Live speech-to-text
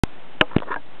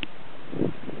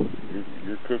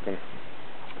cooking.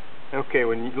 Okay,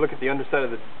 when you look at the underside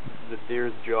of the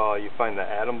deer's jaw, you find the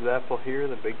Adam's apple here,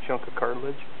 the big chunk of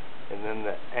cartilage, and then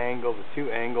the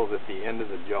two angles at the end of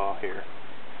the jaw here.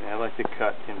 And I like to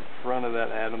cut in front of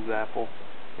that Adam's apple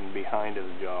and behind of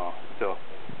the jaw. So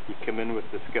you come in with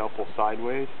the scalpel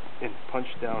sideways and punch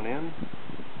down in,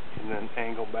 and then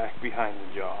angle back behind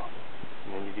the jaw.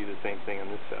 And then you do the same thing on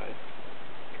this side.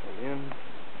 Come in,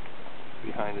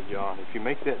 behind the jaw. And if you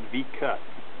make that V cut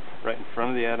right in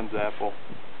front of the Adam's apple,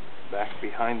 back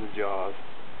behind the jaws,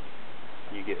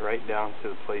 you get right down to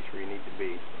the place where you need to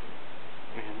be.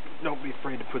 And don't be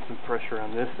afraid to put some pressure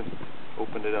on this and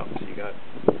open it up so you got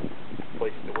a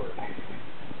place to work.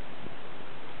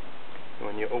 And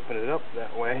when you open it up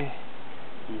that way,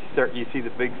 you see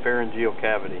the big pharyngeal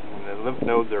cavity. And the lymph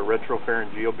nodes are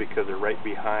retropharyngeal because they're right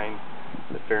behind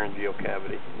the pharyngeal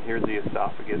cavity. And here's the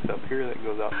esophagus up here that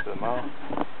goes out to the mouth,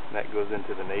 and that goes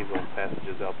into the nasal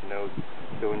passages out the nose.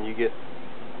 So when you get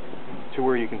to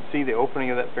where you can see the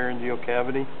opening of that pharyngeal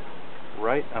cavity,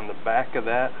 right on the back of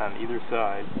that on either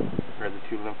side are the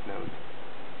two lymph nodes.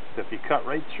 So if you cut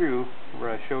right through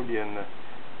where I showed you in the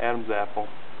Adam's apple,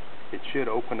 it should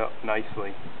open up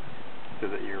nicely so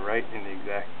that you're right in the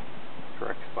exact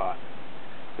correct spot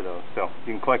for those. So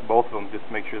you can collect both of them, just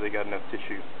make sure they got enough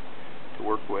tissue to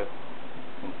work with,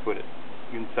 and put it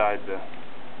inside the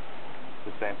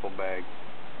sample bag.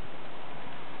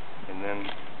 And then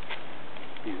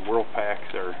these whirl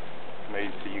packs are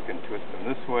made so you can twist them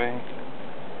this way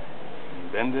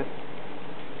and bend it.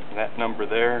 And that number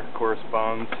there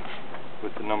corresponds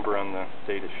with the number on the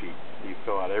data sheet. So you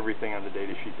fill out everything on the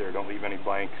data sheet there, don't leave any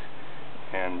blanks,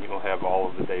 and you'll have all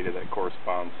of the data that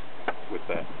corresponds with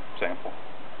that sample.